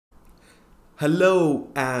Hello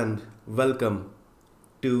and welcome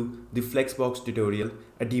to the Flexbox tutorial,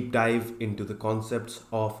 a deep dive into the concepts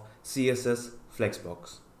of CSS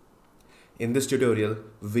Flexbox. In this tutorial,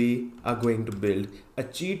 we are going to build a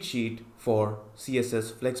cheat sheet for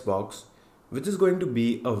CSS Flexbox, which is going to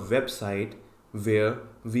be a website where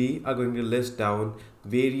we are going to list down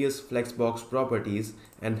various Flexbox properties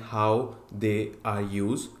and how they are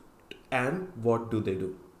used and what do they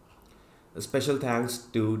do. A special thanks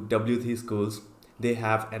to W3 Schools. They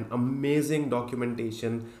have an amazing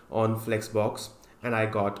documentation on Flexbox and I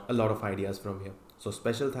got a lot of ideas from here. So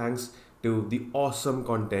special thanks to the awesome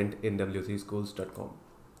content in w3schools.com.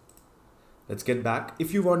 Let's get back.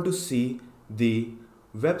 If you want to see the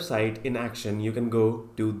website in action, you can go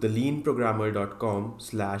to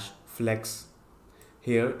theleanprogrammer.com/flex.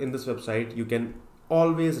 Here in this website, you can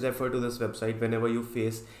always refer to this website whenever you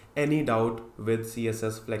face any doubt with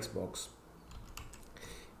CSS Flexbox.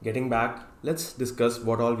 Getting back, let's discuss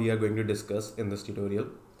what all we are going to discuss in this tutorial.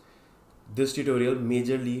 This tutorial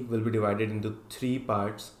majorly will be divided into three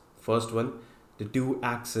parts. First one, the two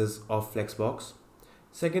axes of Flexbox.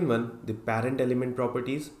 Second one, the parent element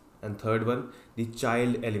properties. And third one, the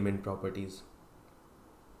child element properties.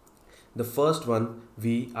 The first one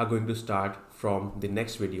we are going to start from the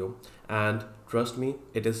next video, and trust me,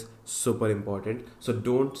 it is super important, so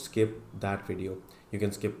don't skip that video. You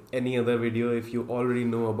can skip any other video if you already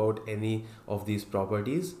know about any of these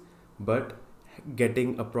properties, but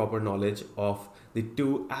getting a proper knowledge of the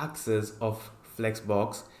two axes of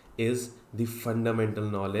Flexbox is the fundamental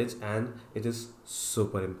knowledge and it is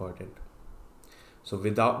super important. So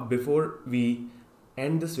before we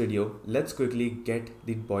end this video, let's quickly get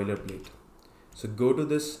the boilerplate. So go to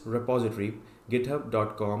this repository,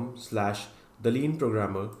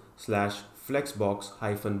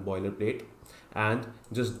 github.com/theleanprogrammer/flexbox-boilerplate, and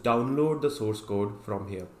just download the source code from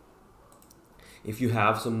here. If you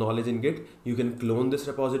have some knowledge in Git, you can clone this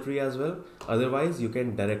repository as well. Otherwise, you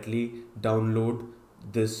can directly download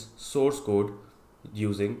this source code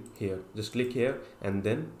using here. Just click here and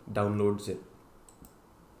then download zip.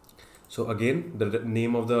 So again, the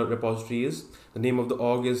name of the repository is, the name of the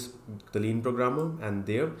org is The Lean Programmer, and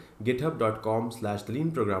there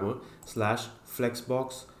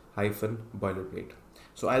github.com/theleanprogrammer/flexbox-boilerplate.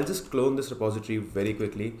 So I'll just clone this repository very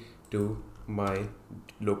quickly to my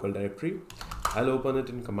local directory. I'll open it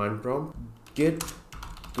in command prompt, git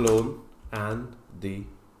clone and the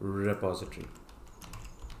repository.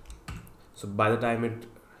 So by the time it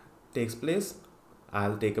takes place,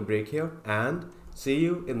 I'll take a break here and see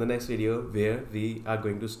you in the next video where we are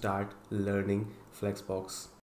going to start learning Flexbox.